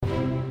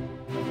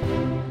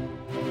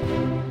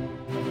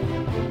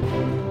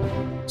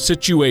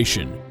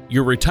Situation: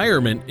 your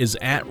retirement is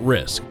at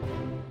risk.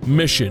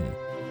 Mission: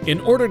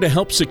 in order to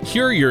help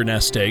secure your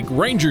nest egg,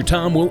 Ranger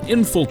Tom will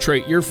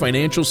infiltrate your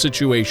financial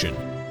situation,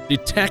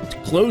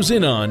 detect, close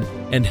in on,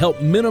 and help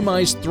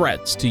minimize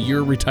threats to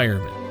your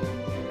retirement.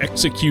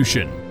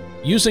 Execution: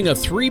 using a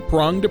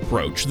three-pronged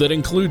approach that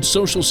includes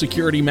Social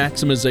Security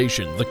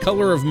maximization, the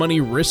color of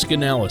money risk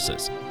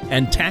analysis,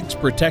 and tax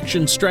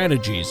protection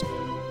strategies,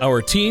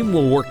 our team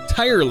will work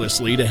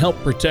tirelessly to help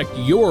protect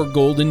your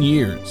golden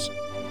years.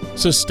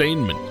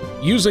 Sustainment: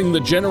 using the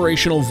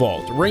Generational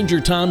Vault,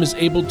 Ranger Tom is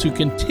able to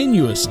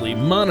continuously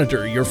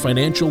monitor your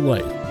financial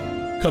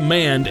life.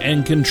 Command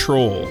and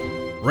control: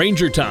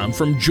 Ranger Tom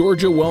from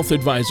Georgia Wealth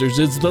Advisors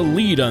is the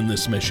lead on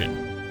this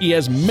mission. He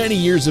has many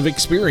years of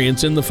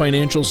experience in the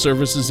financial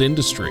services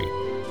industry.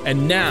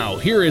 And now,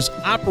 here is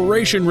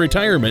Operation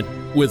Retirement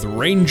with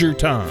Ranger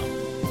Tom.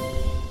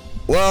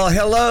 Well,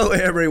 hello,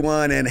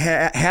 everyone, and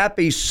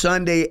happy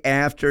Sunday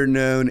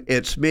afternoon.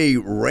 It's me,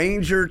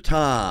 Ranger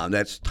Tom.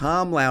 That's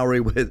Tom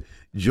Lowry with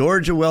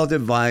Georgia Wealth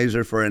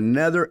Advisor for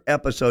another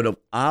episode of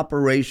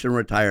Operation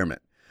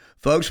Retirement.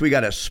 Folks, we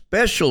got a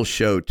special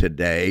show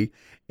today,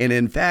 and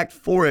in fact,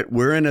 for it,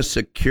 we're in a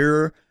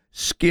secure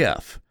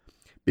SCIF.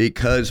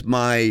 Because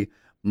my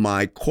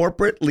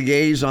corporate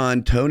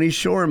liaison, Tony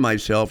Shore, and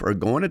myself are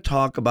going to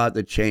talk about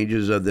the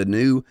changes of the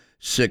new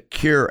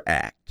Secure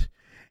Act.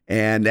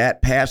 And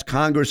that passed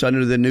Congress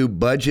under the new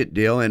budget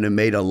deal, and it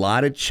made a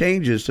lot of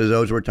changes to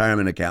those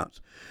retirement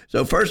accounts.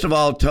 So first of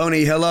all,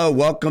 Tony, hello.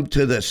 Welcome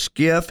to the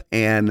SCIF.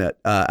 And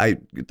I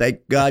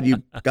thank God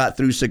you got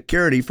through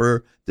security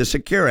for the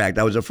Secure Act.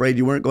 I was afraid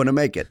you weren't going to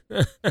make it.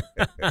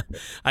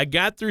 I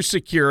got through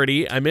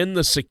security. I'm in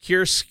the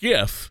secure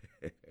SCIF.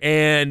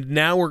 And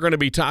now we're going to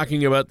be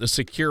talking about the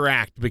Secure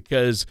Act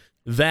because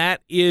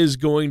that is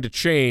going to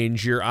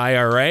change your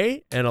IRA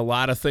and a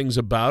lot of things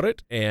about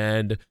it.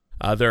 And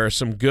there are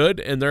some good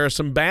and there are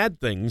some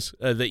bad things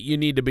that you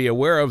need to be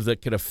aware of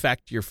that could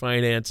affect your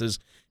finances.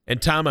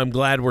 And Tom, I'm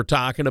glad we're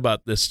talking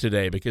about this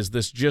today because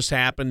this just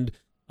happened.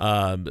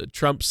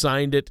 Trump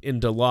signed it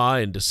into law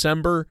in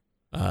December.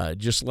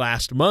 Just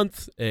last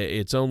month.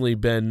 It's only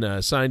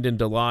been signed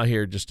into law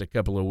here just a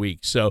couple of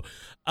weeks. So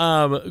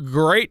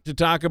great to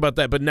talk about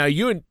that. But now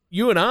you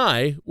and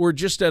I were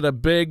just at a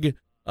big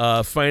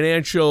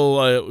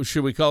financial,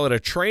 should we call it a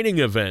training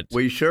event?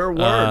 We sure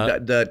were.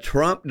 The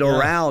Trump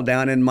Doral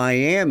down in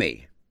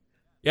Miami.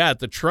 Yeah, at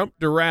the Trump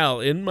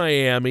Doral in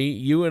Miami,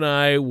 you and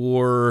I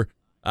were...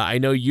 I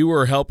know you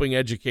were helping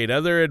educate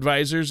other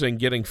advisors and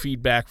getting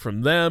feedback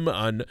from them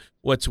on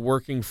what's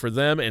working for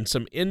them and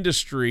some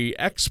industry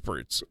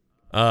experts.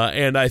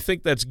 And I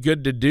think that's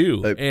good to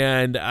do.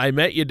 And I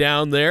met you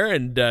down there,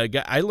 and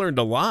I learned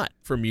a lot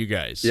from you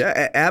guys.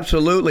 Yeah,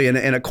 absolutely.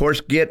 And of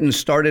course, getting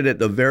started at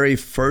the very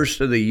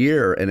first of the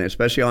year, and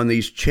especially on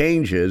these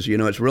changes,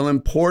 it's real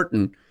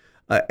important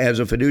as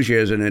a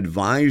fiduciary, as an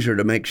advisor,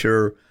 to make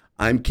sure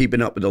I'm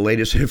keeping up with the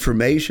latest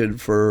information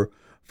for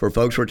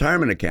folks'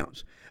 retirement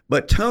accounts.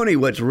 But Tony,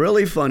 what's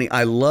really funny,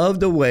 I love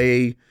the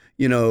way,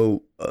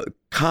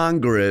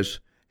 Congress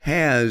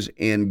has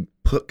in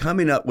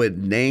coming up with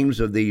names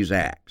of these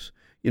acts.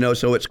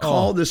 So it's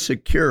called the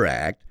Secure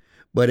Act,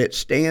 but it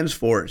stands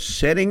for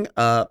setting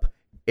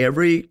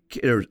every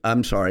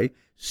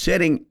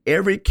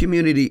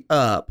community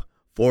up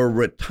for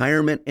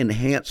Retirement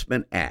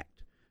Enhancement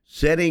Act.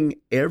 Setting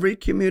every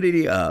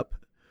community up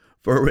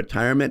for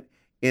Retirement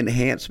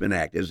Enhancement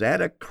Act. Is that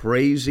a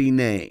crazy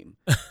name?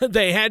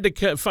 They had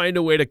to find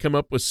a way to come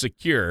up with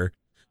secure,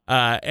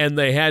 and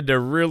they had to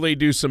really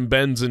do some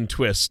bends and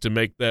twists to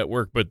make that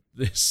work. But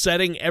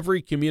setting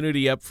every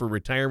community up for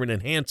retirement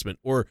enhancement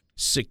or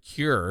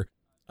secure,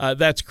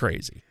 that's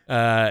crazy.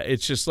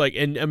 It's just like,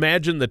 and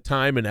imagine the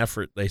time and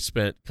effort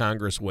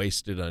Congress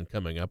wasted on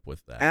coming up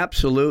with that.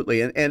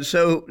 Absolutely. And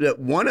so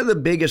one of the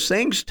biggest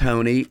things,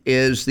 Tony,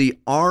 is the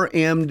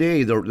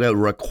RMD, the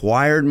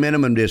required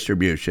minimum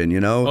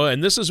distribution, Oh,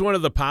 and this is one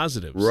of the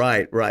positives.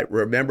 Right.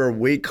 Remember,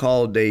 we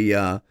called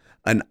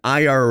an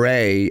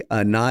IRA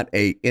not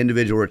a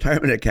individual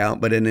retirement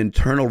account, but an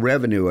internal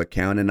revenue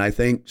account. And I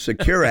think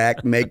Secure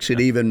Act makes it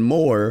even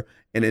more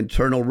an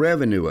internal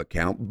revenue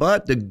account.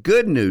 But the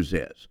good news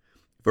is,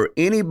 for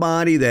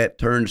anybody that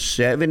turns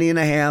 70 and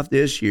a half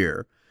this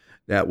year,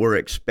 that we're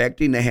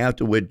expecting to have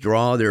to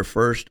withdraw their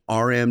first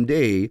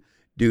RMD,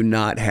 do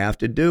not have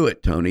to do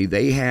it, Tony.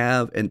 They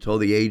have until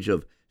the age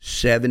of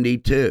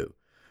 72.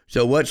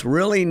 So what's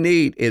really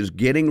neat is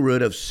getting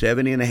rid of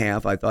 70 and a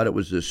half. I thought it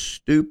was the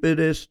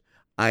stupidest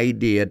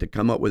idea to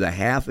come up with a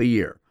half a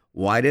year.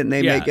 Why didn't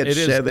they make it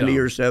 70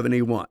 or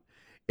 71?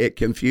 It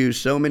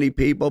confused so many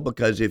people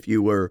because if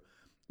you were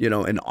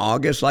in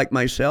August like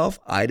myself,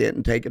 I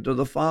didn't take it to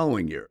the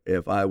following year.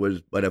 If I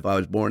was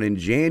born in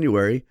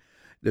January,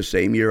 the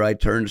same year I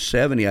turned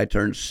 70, I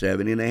turned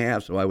 70 and a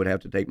half, so I would have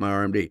to take my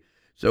RMD.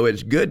 So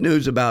it's good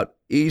news about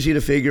easy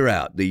to figure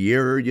out. The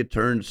year you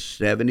turned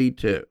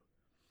 72.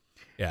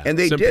 Yeah, and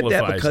they did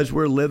that because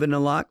we're living a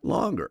lot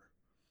longer.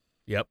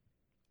 Yep.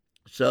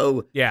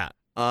 So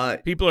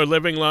people are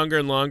living longer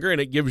and longer, and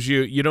it gives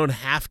you don't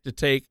have to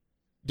take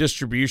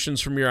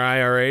distributions from your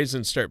IRAs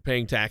and start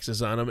paying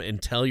taxes on them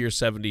until you're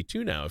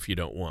 72 now if you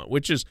don't want,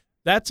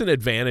 that's an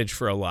advantage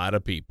for a lot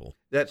of people.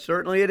 That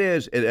certainly it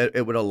is.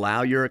 It would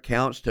allow your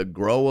accounts to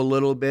grow a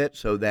little bit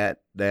so that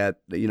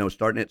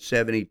starting at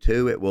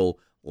 72, it will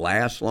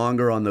last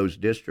longer on those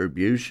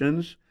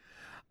distributions.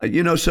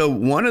 So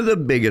one of the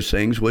biggest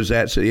things was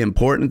that's the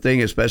important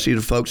thing, especially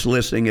to folks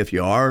listening, if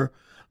you are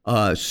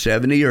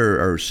 70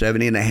 or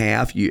 70 and a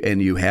half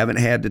and you haven't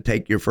had to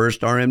take your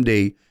first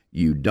RMD,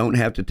 you don't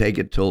have to take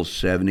it till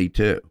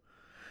 72.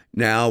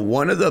 Now,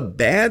 one of the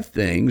bad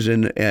things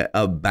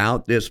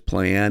about this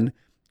plan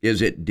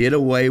is it did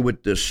away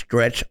with the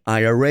stretch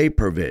IRA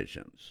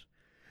provisions.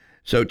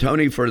 So,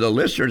 Tony, for the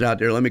listeners out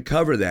there, let me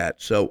cover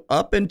that. So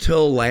up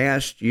until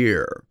last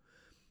year,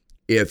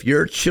 if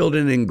your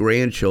children and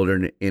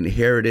grandchildren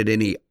inherited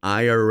any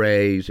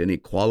IRAs, any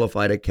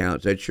qualified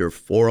accounts, that's your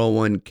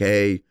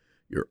 401k,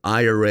 your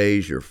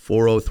IRAs, your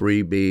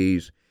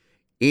 403bs,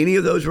 any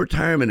of those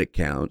retirement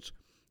accounts,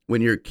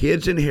 when your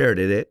kids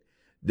inherited it,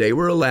 they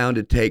were allowed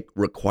to take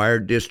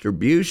required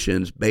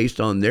distributions based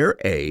on their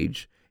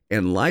age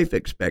and life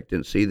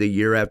expectancy the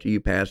year after you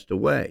passed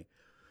away.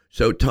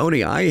 So,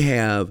 Tony, I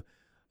have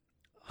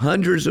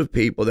hundreds of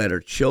people that are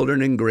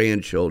children and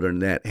grandchildren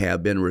that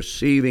have been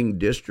receiving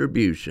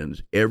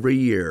distributions every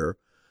year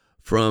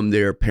from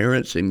their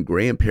parents' and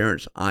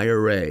grandparents'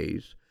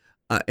 IRAs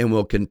and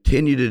will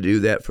continue to do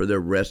that for the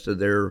rest of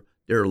their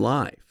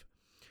life.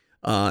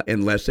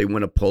 Unless they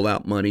want to pull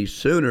out money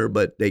sooner,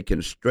 but they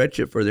can stretch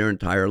it for their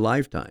entire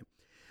lifetime.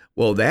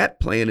 Well, that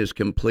plan is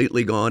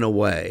completely gone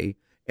away.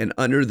 And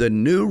under the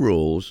new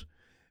rules,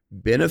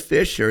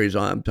 beneficiaries,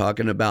 I'm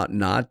talking about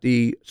not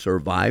the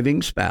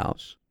surviving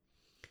spouse,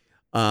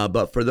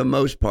 but for the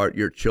most part,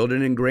 your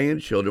children and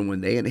grandchildren, when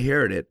they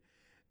inherit it,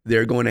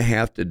 they're going to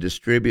have to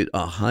distribute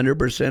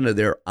 100% of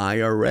their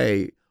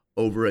IRA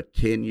over a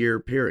 10-year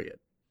period.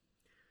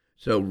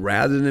 So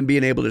rather than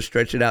being able to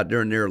stretch it out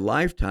during their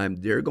lifetime,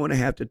 they're going to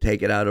have to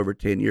take it out over a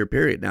 10-year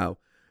period. Now,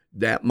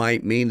 that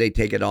might mean they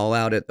take it all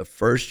out at the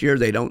first year.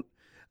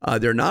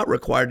 They're not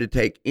required to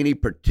take any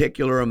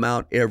particular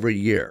amount every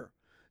year.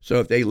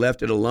 So if they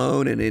left it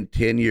alone and in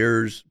 10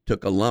 years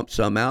took a lump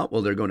sum out,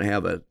 well, they're going to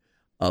have a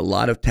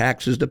lot of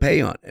taxes to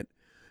pay on it.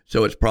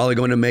 So it's probably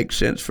going to make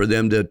sense for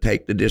them to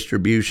take the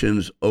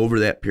distributions over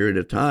that period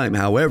of time.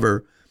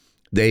 However,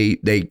 they're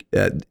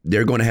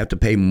going to have to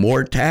pay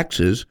more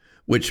taxes,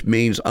 which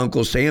means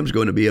Uncle Sam's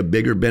going to be a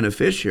bigger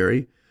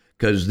beneficiary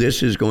because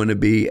this is going to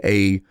be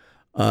a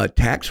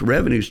tax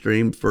revenue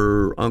stream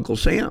for Uncle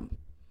Sam.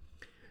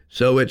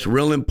 So it's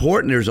real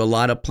important. There's a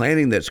lot of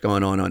planning that's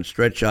gone on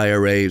stretch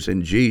IRAs.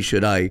 And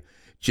a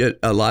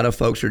lot of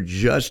folks are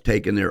just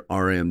taking their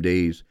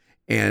RMDs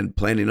and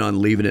planning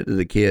on leaving it to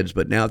the kids.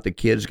 But now if the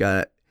kids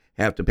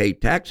have to pay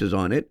taxes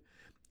on it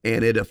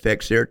and it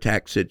affects their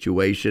tax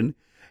situation,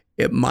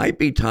 it might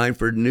be time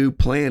for new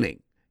planning.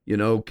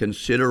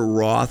 Consider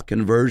Roth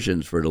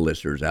conversions for the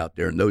listeners out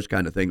there and those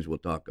kind of things we'll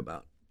talk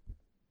about.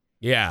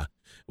 Yeah.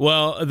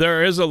 Well,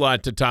 there is a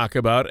lot to talk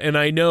about, and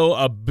I know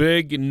a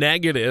big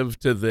negative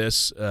to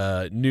this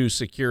new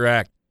Secure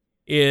Act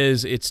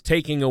is it's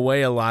taking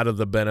away a lot of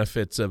the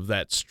benefits of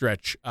that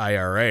stretch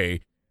IRA,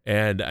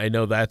 and I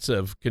know that's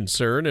of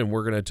concern, and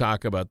we're going to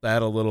talk about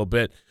that a little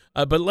bit.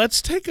 But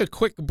let's take a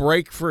quick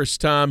break first,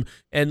 Tom,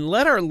 and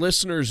let our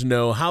listeners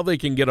know how they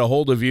can get a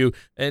hold of you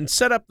and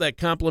set up that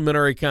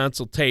complimentary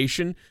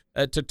consultation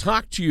to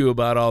talk to you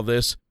about all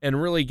this and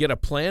really get a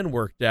plan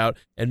worked out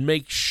and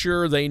make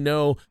sure they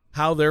know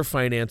how their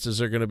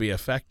finances are going to be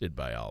affected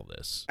by all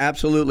this.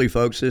 Absolutely,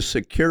 folks. This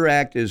Secure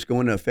Act is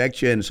going to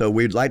affect you, and so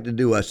we'd like to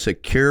do a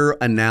secure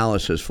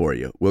analysis for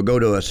you. We'll go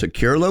to a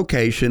secure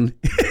location,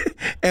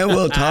 and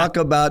we'll talk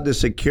about the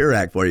Secure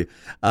Act for you.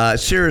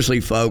 Seriously,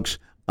 folks,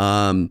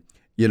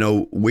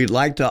 we'd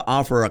like to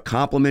offer a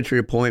complimentary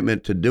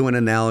appointment to do an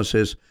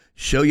analysis,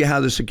 show you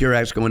how the Secure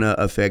Act is going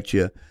to affect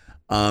you.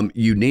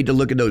 You need to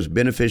look at those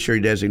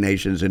beneficiary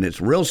designations, and it's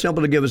real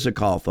simple to give us a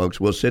call, folks.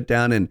 We'll sit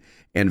down and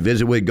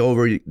visit with you, go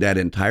over that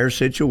entire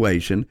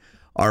situation.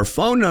 Our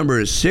phone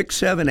number is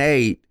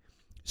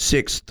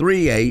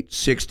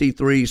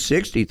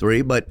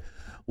 678-638-6363. But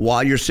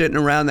while you're sitting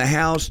around the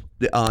house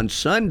on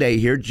Sunday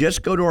here,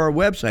 just go to our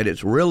website.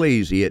 It's real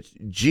easy. It's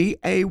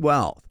GA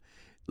Wealth.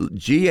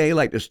 GA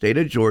like the state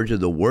of Georgia,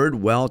 the word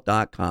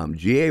wealth.com,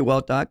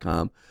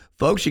 GAwealth.com.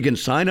 Folks, you can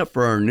sign up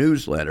for our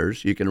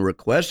newsletters. You can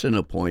request an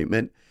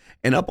appointment.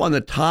 And up on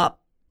the top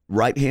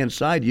right-hand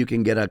side, you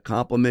can get a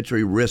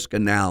complimentary risk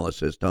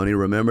analysis. Tony,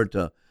 remember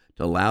to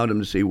allow them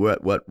to see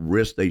what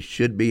risk they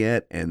should be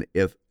at and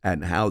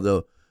how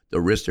the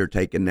risk they're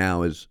taking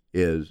now is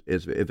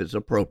if it's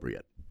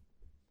appropriate.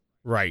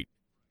 Right.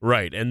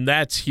 And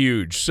that's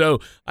huge. So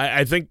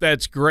I think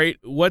that's great.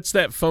 What's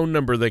that phone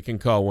number they can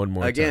call one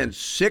more time? Again,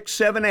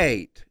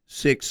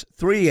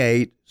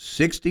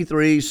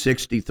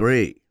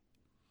 678-638-6363.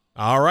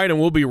 All right, and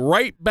we'll be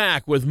right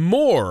back with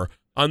more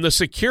on the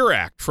Secure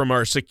Act from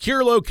our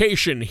secure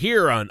location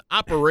here on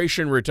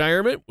Operation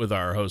Retirement with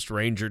our host,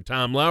 Ranger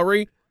Tom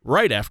Lowry,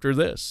 right after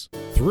this.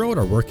 Throughout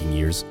our working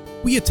years,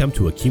 we attempt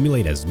to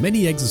accumulate as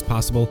many eggs as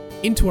possible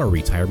into our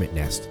retirement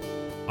nest.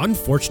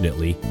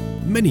 Unfortunately,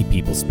 many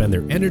people spend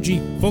their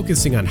energy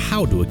focusing on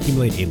how to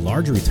accumulate a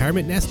large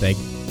retirement nest egg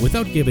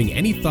without giving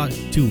any thought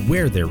to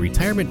where their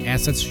retirement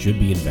assets should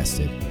be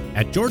invested.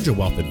 At Georgia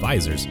Wealth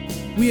Advisors,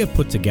 we have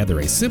put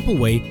together a simple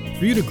way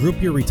for you to group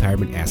your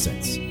retirement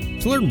assets.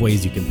 To learn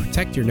ways you can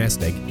protect your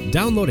nest egg,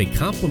 download a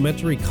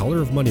complimentary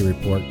Color of Money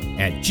report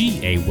at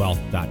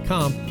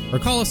gawealth.com or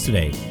call us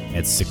today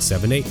at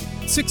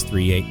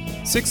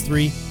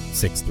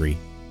 678-638-6363.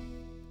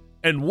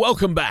 And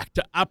welcome back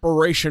to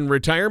Operation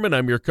Retirement.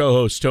 I'm your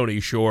co-host,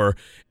 Tony Shore,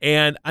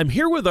 and I'm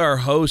here with our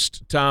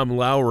host, Tom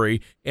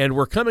Lowry, and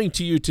we're coming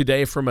to you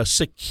today from a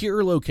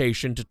secure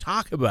location to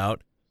talk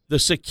about the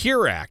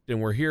Secure Act, and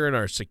we're here in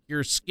our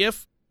secure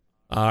SCIF,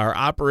 our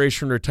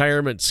Operation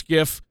Retirement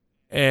SCIF,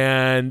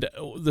 and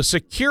the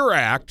Secure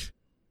Act,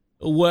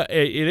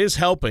 it is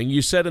helping.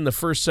 You said in the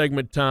first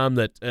segment, Tom,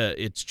 that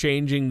it's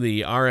changing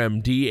the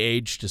RMD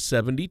age to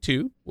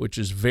 72, which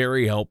is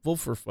very helpful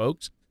for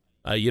folks.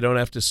 You don't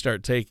have to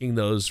start taking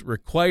those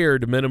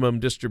required minimum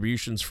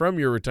distributions from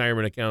your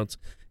retirement accounts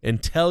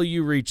until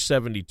you reach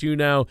 72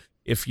 now,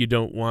 if you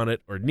don't want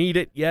it or need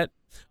it yet.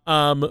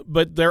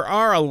 But there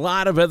are a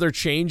lot of other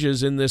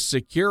changes in this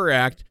Secure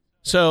Act.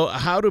 So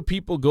how do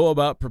people go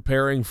about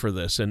preparing for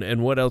this,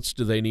 and what else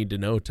do they need to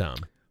know, Tom?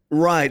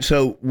 Right.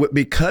 So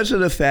because of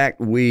the fact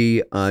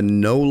we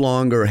no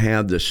longer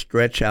have the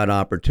stretch out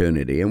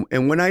opportunity,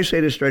 and when I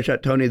say the stretch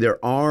out, Tony, there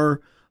are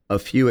a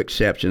few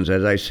exceptions.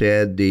 As I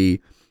said,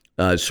 the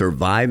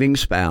surviving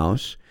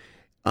spouse,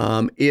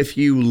 if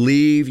you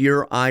leave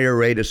your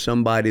IRA to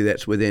somebody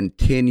that's within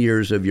 10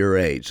 years of your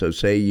age, so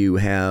say you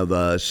have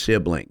a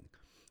sibling,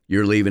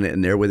 you're leaving it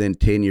and they're within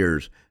 10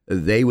 years,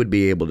 they would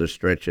be able to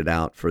stretch it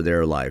out for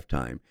their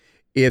lifetime.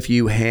 If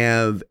you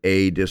have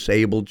a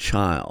disabled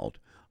child,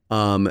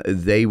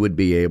 they would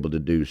be able to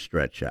do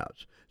stretch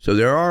outs. So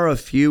there are a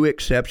few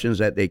exceptions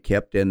that they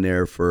kept in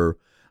there for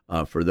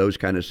those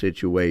kind of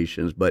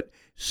situations. But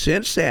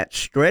since that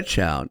stretch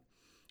out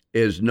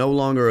is no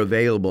longer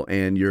available,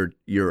 and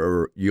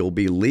you'll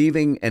be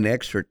leaving an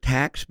extra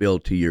tax bill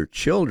to your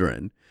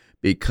children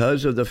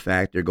because of the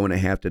fact they're going to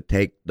have to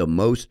take the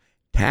most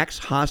tax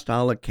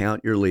hostile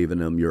account you're leaving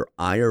them, your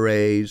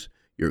IRAs,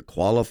 your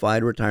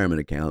qualified retirement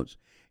accounts,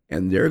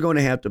 and they're going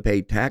to have to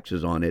pay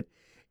taxes on it.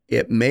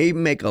 It may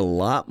make a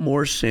lot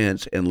more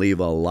sense and leave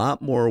a lot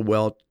more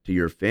wealth to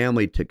your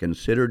family to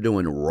consider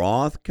doing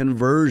Roth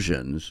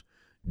conversions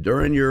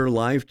during your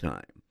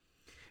lifetime.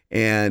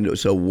 And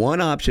so one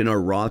option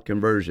are Roth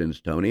conversions,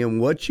 Tony. And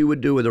what you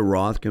would do with a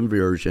Roth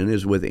conversion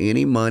is with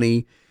any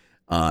money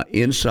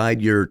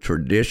inside your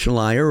traditional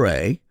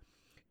IRA,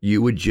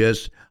 you would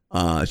just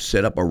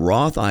set up a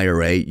Roth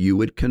IRA. You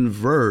would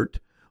convert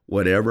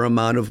whatever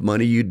amount of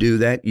money you do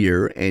that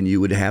year, and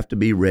you would have to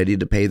be ready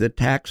to pay the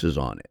taxes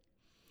on it.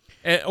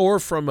 Or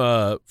from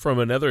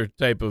another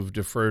type of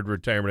deferred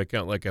retirement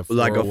account, like a 401k,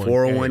 like a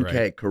 401k,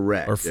 right?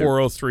 Correct. Or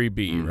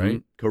 403b,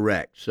 right?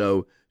 Correct.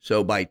 So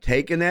by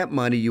taking that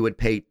money, you would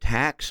pay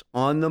tax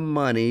on the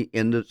money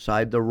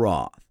inside the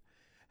Roth.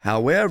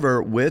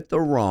 However, with the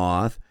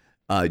Roth,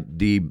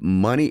 the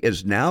money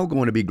is now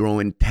going to be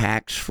growing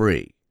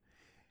tax-free.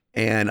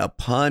 And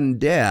upon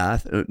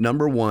death,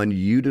 number one,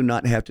 you do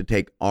not have to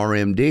take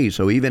RMD.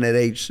 So even at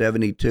age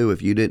 72,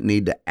 if you didn't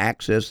need to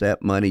access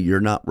that money, you're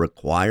not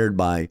required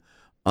by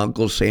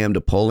Uncle Sam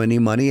to pull any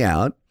money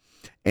out.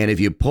 And if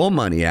you pull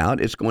money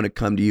out, it's going to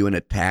come to you in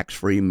a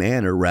tax-free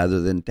manner rather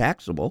than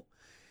taxable.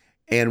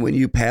 And when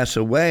you pass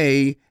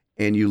away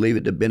and you leave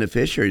it to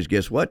beneficiaries,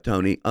 guess what,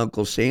 Tony?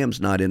 Uncle Sam's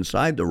not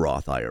inside the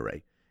Roth IRA,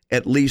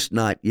 at least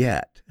not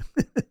yet.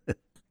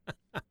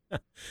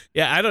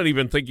 Yeah, I don't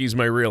even think he's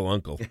my real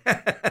uncle.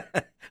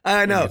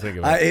 I know.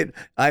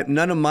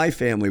 None of my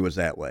family was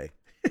that way.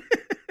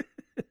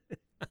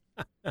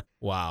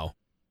 Wow.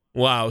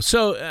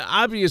 So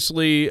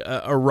obviously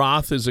a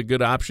Roth is a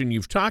good option.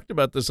 You've talked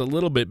about this a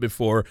little bit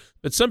before,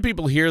 but some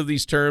people hear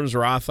these terms,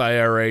 Roth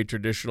IRA,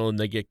 traditional, and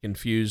they get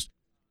confused.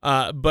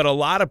 But a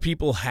lot of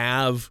people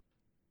have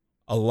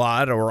a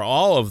lot or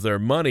all of their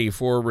money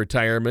for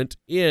retirement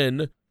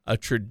in a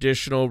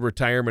traditional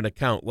retirement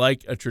account,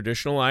 like a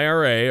traditional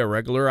IRA, a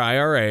regular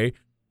IRA,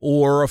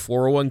 or a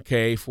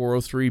 401k,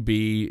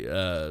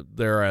 403b.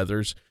 There are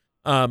others.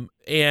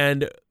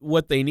 And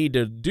what they need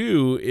to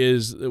do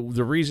is,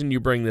 the reason you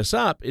bring this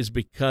up is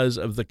because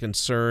of the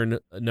concern,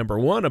 number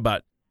one,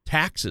 about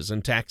taxes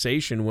and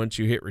taxation once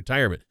you hit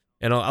retirement.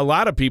 And a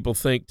lot of people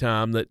think,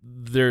 Tom, that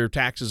their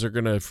taxes are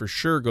going to for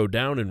sure go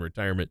down in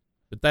retirement,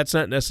 but that's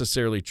not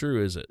necessarily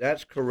true, is it?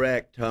 That's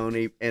correct,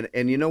 Tony.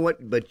 And you know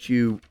what? But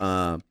you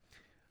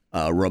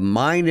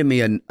reminded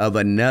me of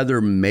another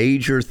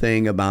major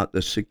thing about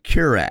the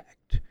Secure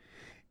Act.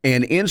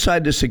 And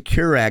inside the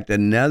Secure Act,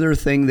 another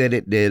thing that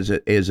it does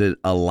is it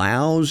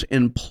allows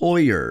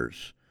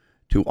employers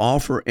to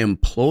offer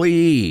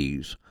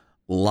employees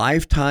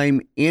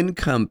lifetime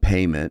income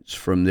payments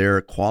from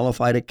their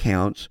qualified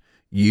accounts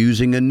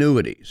using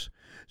annuities.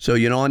 So,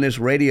 on this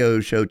radio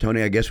show,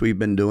 Tony, I guess we've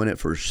been doing it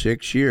for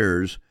 6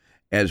 years,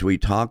 as we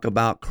talk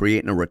about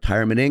creating a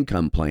retirement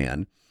income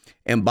plan.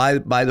 And by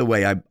the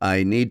way,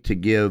 I need to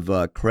give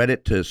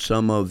credit to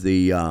some of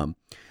the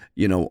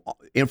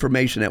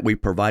information that we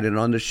provided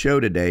on the show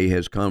today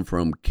has come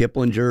from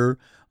Kiplinger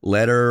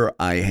Letter.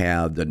 I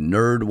have the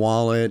Nerd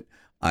Wallet.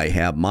 I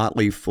have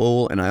Motley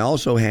Fool, and I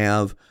also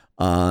have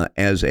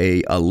as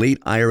a elite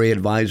IRA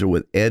advisor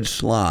with Ed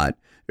Slott.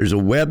 There's a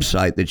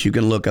website that you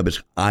can look up.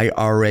 It's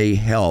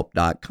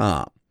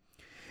IRAhelp.com.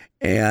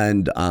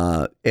 And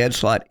Ed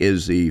Slott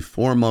is the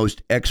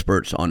foremost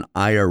experts on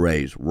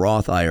IRAs,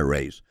 Roth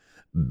IRAs,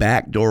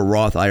 backdoor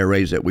Roth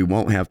IRAs that we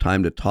won't have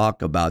time to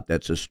talk about.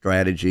 That's a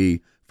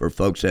strategy for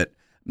folks that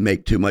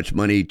make too much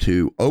money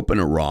to open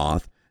a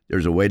Roth.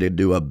 There's a way to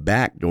do a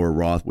backdoor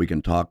Roth we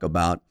can talk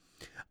about.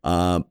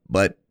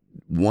 But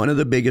one of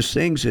the biggest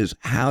things is,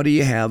 how do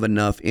you have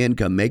enough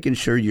income, making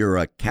sure your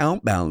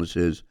account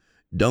balances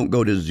don't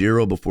go to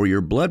zero before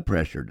your blood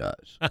pressure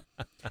does.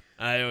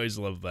 I always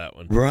love that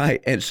one.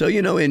 Right. And so,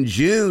 in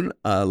June,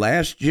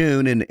 last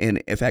June, and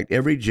in fact,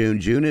 every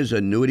June is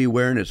Annuity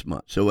Awareness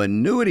Month. So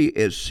annuity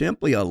is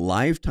simply a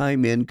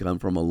lifetime income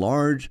from a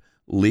large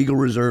legal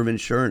reserve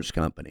insurance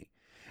company.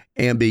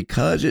 And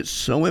because it's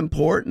so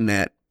important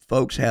that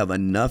folks have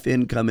enough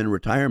income in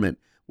retirement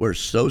where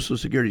Social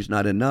Security is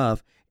not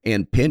enough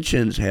and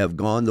pensions have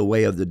gone the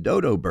way of the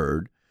dodo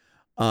bird,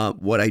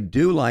 what I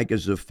do like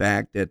is the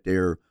fact that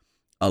they're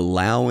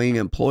allowing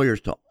employers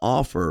to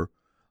offer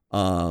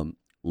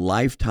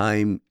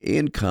lifetime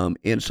income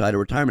inside a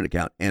retirement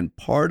account. And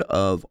part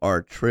of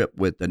our trip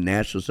with the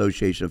National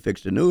Association of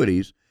Fixed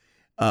Annuities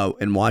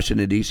in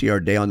Washington, D.C.,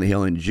 our day on the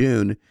Hill in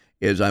June,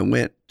 is I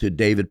went to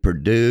David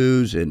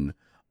Perdue's and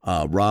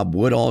Rob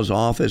Woodall's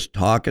office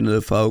talking to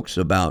the folks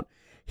about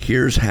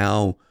here's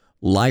how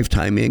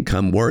lifetime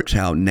income works,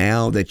 how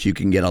now that you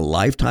can get a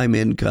lifetime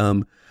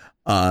income,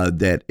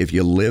 that if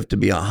you live to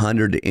be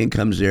 100, the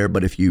income's there,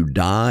 but if you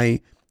die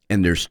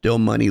and there's still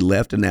money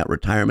left in that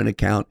retirement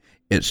account,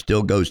 it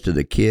still goes to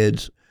the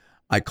kids.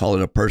 I call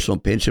it a personal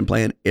pension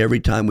plan. Every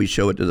time we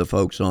show it to the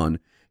folks on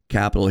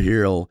Capitol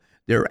Hill,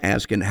 they're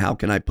asking, how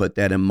can I put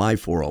that in my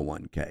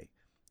 401k?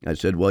 I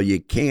said, well, you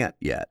can't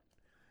yet.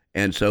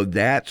 And so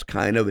that's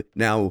kind of,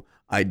 now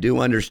I do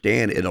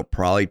understand it'll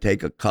probably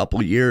take a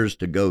couple years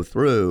to go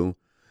through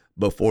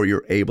before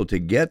you're able to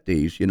get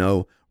these.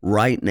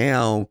 Right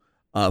now,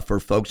 for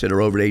folks that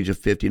are over the age of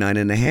 59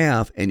 and a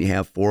half and you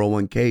have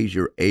 401ks,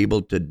 you're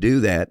able to do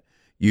that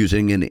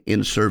using an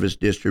in-service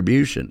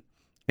distribution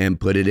and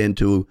put it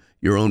into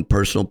your own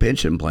personal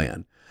pension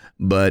plan.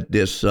 But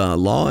this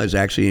law is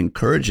actually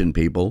encouraging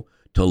people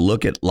to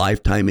look at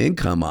lifetime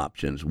income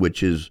options,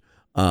 which is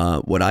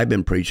what I've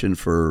been preaching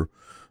for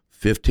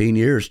 15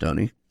 years,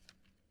 Tony.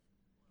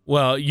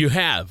 Well, you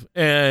have.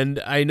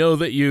 And I know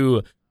that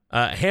you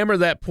hammer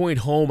that point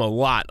home a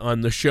lot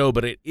on the show,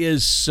 but it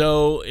is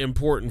so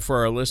important for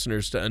our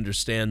listeners to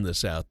understand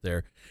this out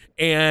there.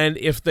 And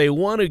if they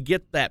want to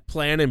get that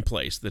plan in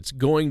place that's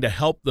going to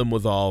help them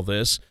with all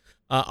this,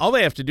 all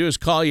they have to do is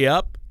call you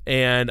up.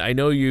 And I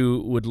know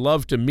you would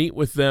love to meet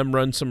with them,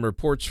 run some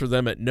reports for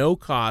them at no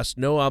cost,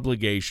 no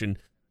obligation,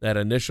 that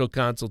initial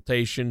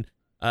consultation.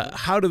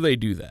 How do they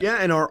do that? Yeah,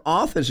 and our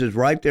office is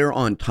right there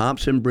on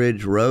Thompson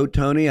Bridge Road,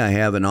 Tony. I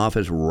have an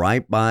office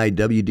right by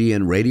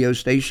WDN radio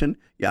station.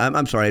 Yeah,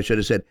 I'm sorry, I should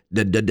have said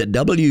the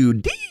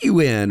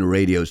WDUN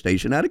radio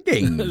station out of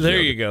Gainesville.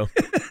 There you go.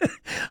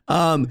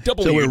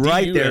 So we're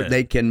right there.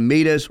 They can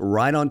meet us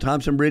right on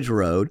Thompson Bridge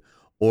Road,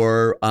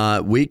 or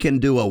we can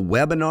do a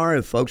webinar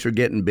if folks are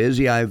getting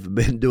busy. I've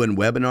been doing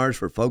webinars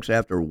for folks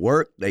after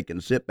work. They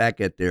can sit back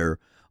on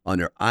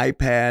their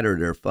iPad or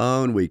their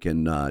phone. We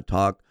can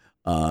talk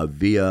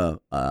via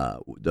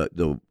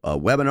the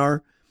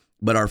webinar.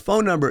 But our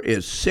phone number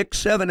is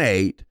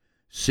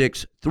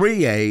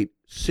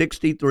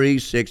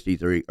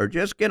 678-638-6363, or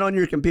just get on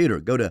your computer.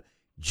 Go to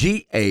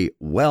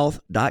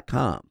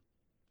gawealth.com.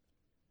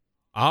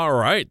 All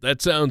right.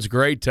 That sounds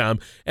great, Tom.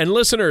 And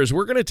listeners,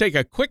 we're going to take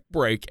a quick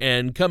break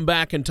and come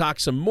back and talk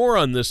some more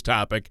on this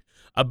topic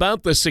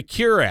about the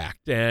Secure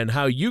Act and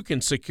how you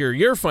can secure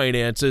your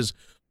finances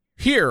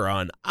here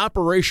on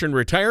Operation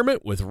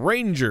Retirement with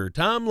Ranger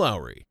Tom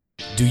Lowry.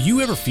 Do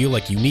you ever feel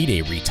like you need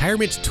a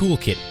retirement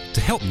toolkit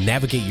to help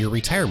navigate your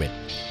retirement?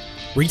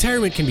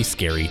 Retirement can be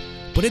scary,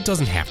 but it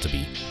doesn't have to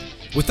be.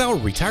 With our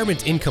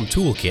Retirement Income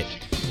Toolkit,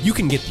 you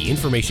can get the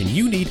information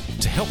you need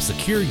to help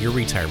secure your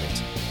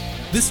retirement.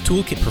 This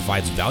toolkit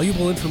provides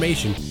valuable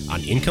information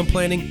on income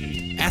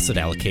planning, asset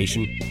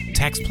allocation,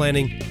 tax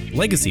planning,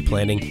 legacy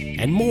planning,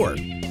 and more.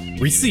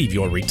 Receive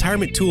your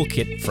Retirement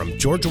Toolkit from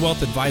Georgia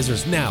Wealth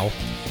Advisors now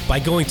by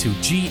going to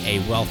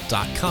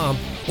gawealth.com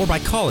or by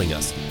calling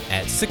us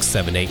at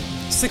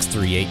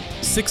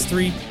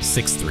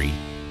 678-638-6363.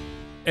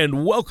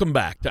 And welcome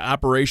back to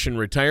Operation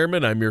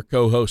Retirement. I'm your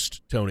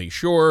co-host, Tony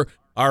Shore.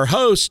 Our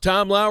host,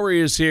 Tom Lowry,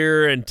 is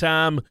here. And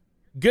Tom,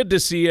 good to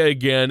see you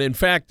again. In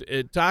fact,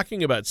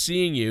 talking about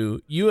seeing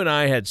you, you and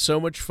I had so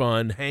much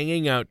fun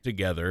hanging out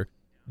together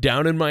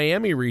down in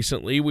Miami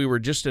recently. We were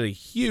just at a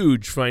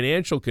huge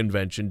financial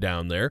convention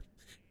down there.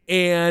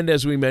 And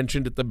as we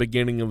mentioned at the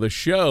beginning of the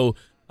show,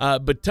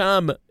 But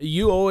Tom,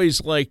 you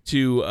always like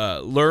to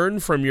learn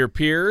from your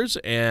peers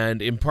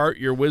and impart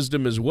your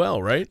wisdom as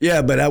well, right?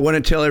 Yeah, but I want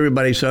to tell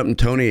everybody something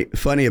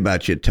funny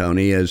about you,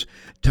 Tony, is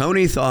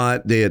Tony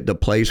thought that the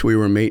place we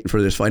were meeting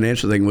for this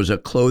financial thing was a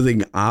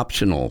clothing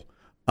optional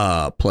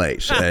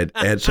place.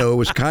 And so it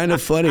was kind of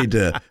funny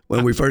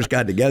when we first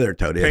got together,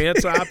 Tony.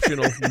 Pants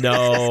optional.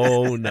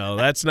 No,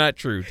 that's not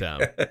true, Tom.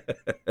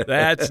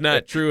 That's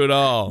not true at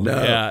all.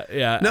 No.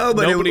 Yeah. No,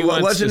 but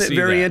wasn't it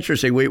very that.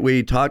 interesting?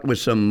 We talked with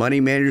some money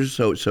managers,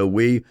 so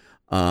we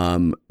are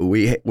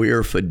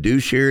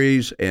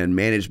fiduciaries and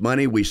manage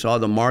money. We saw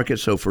the market.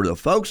 So for the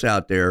folks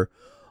out there,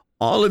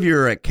 all of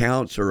your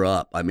accounts are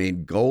up. I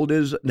mean, gold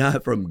is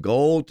not from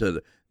gold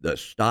to the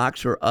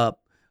stocks are up.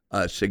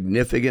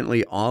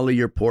 Significantly, all of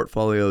your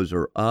portfolios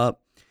are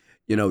up.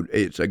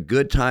 It's a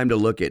good time to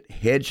look at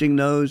hedging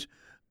those.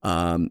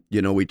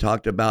 We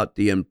talked about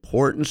the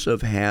importance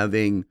of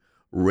having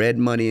red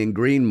money and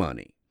green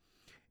money.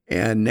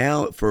 And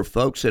now for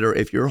folks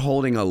if you're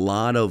holding a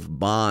lot of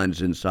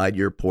bonds inside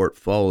your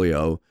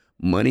portfolio,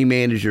 money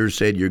managers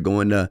said you're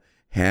going to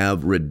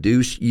have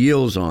reduced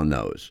yields on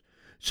those.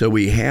 So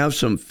we have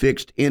some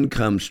fixed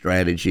income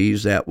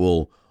strategies that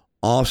will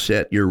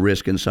offset your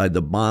risk inside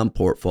the bond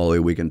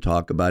portfolio. We can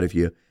talk about if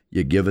you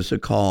give us a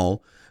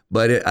call.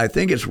 But I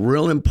think it's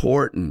real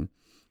important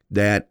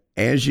that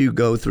as you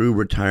go through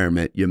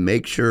retirement, you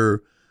make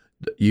sure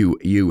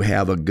you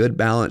have a good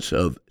balance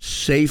of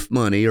safe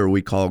money, or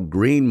we call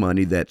green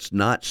money, that's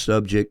not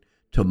subject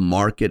to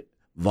market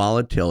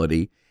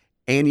volatility,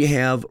 and you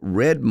have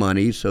red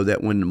money so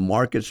that when the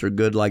markets are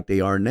good like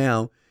they are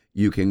now,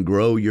 you can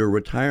grow your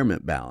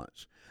retirement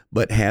balance.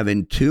 But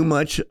having too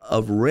much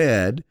of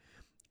red,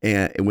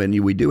 and when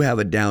we do have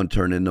a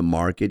downturn in the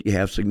market, you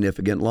have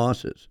significant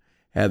losses.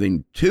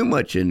 Having too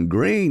much in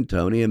green,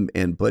 Tony,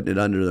 and putting it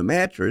under the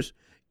mattress,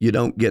 you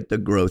don't get the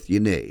growth you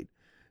need.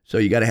 So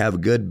you got to have a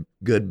good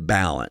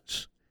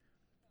balance.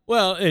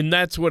 Well, and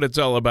that's what it's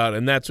all about,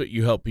 and that's what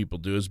you help people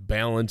do, is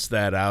balance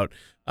that out.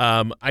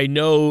 I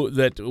know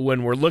that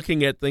when we're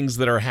looking at things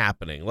that are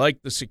happening,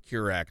 like the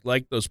Secure Act,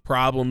 like those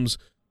problems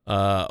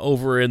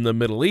over in the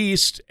Middle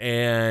East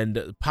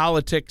and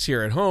politics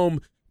here at home,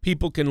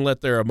 people can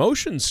let their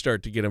emotions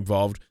start to get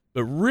involved,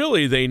 but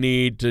really they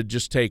need to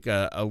just take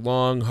a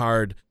long,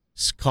 hard,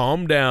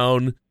 calm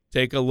down,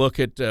 take a look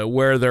at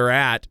where they're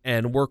at,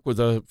 and work with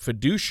a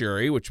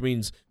fiduciary, which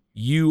means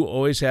you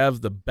always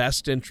have the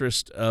best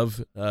interest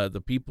of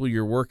the people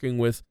you're working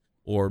with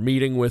or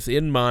meeting with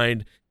in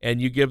mind,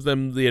 and you give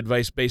them the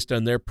advice based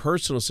on their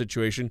personal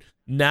situation,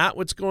 not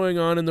what's going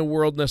on in the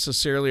world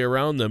necessarily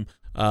around them,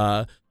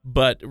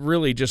 but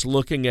really just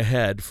looking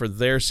ahead for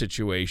their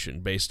situation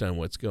based on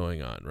what's going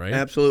on, right?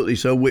 Absolutely.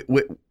 So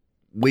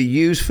we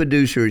use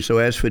fiduciaries. So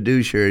as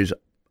fiduciaries,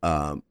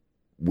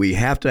 we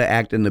have to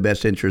act in the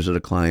best interest of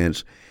the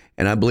clients.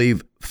 And I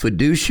believe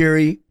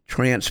fiduciary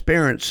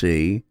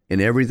transparency in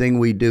everything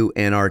we do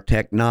and our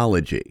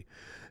technology.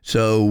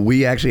 So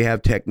we actually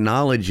have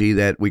technology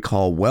that we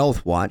call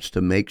Wealth Watch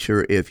to make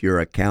sure if your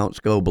accounts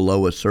go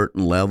below a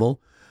certain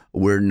level,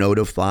 we're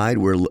notified,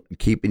 we're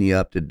keeping you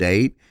up to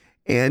date.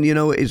 And,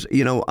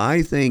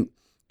 I think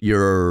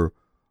your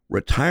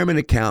retirement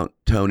account,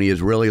 Tony,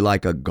 is really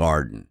like a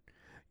garden.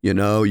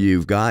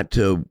 You've got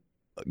to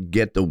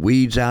get the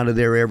weeds out of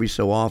there every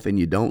so often.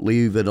 You don't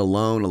leave it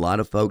alone. A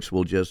lot of folks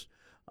will just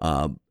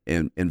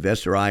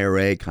invest their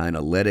IRA, kind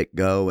of let it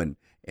go and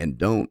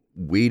don't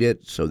weed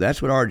it. So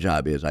that's what our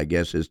job is, I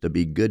guess, is to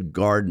be good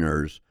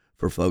gardeners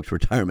for folks'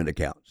 retirement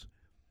accounts.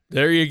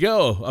 There you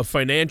go, a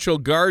financial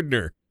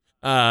gardener.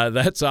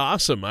 That's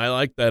awesome. I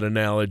like that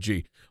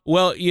analogy.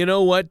 Well, you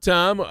know what,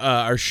 Tom?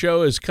 Our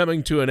show is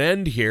coming to an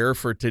end here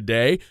for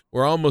today.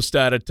 We're almost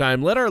out of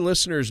time. Let our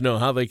listeners know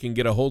how they can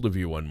get a hold of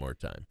you one more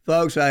time.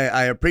 Folks,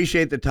 I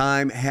appreciate the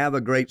time. Have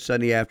a great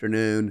Sunday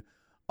afternoon.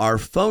 Our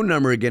phone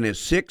number again is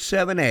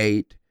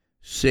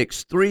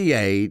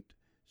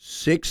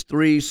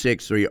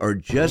 678-638-6363, or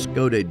just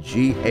go to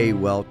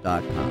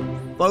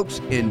gawealth.com. Folks,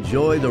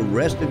 enjoy the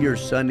rest of your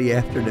Sunday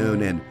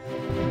afternoon, and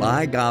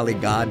by golly,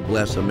 God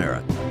bless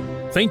America.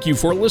 Thank you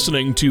for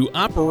listening to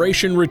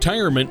Operation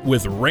Retirement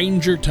with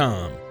Ranger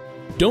Tom.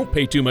 Don't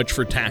pay too much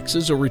for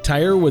taxes or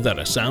retire without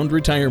a sound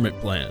retirement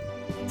plan.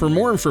 For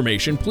more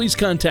information, please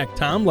contact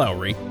Tom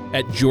Lowry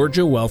at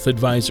Georgia Wealth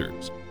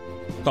Advisors.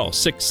 Call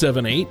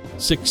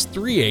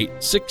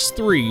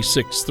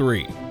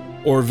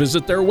 678-638-6363 or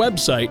visit their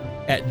website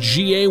at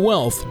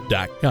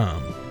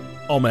gawealth.com.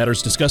 All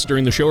matters discussed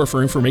during the show are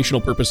for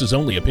informational purposes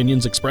only.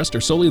 Opinions expressed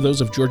are solely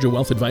those of Georgia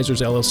Wealth Advisors,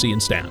 LLC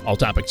and staff. All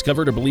topics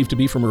covered are believed to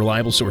be from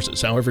reliable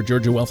sources. However,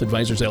 Georgia Wealth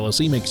Advisors,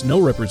 LLC makes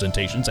no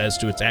representations as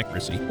to its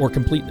accuracy or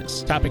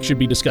completeness. Topics should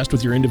be discussed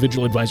with your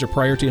individual advisor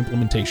prior to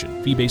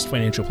implementation. Fee-based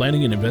financial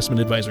planning and investment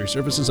advisory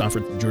services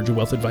offered through Georgia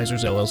Wealth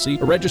Advisors, LLC,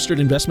 a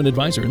registered investment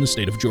advisor in the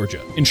state of Georgia.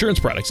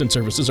 Insurance products and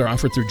services are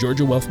offered through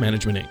Georgia Wealth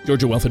Management, Inc.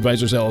 Georgia Wealth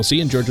Advisors,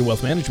 LLC and Georgia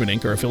Wealth Management,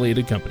 Inc. are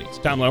affiliated companies.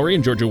 Tom Lowry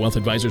and Georgia Wealth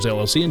Advisors,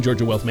 LLC and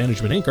Georgia Wealth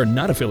Management, Inc. are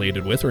not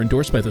affiliated with or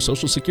endorsed by the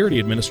Social Security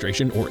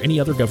Administration or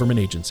any other government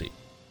agency.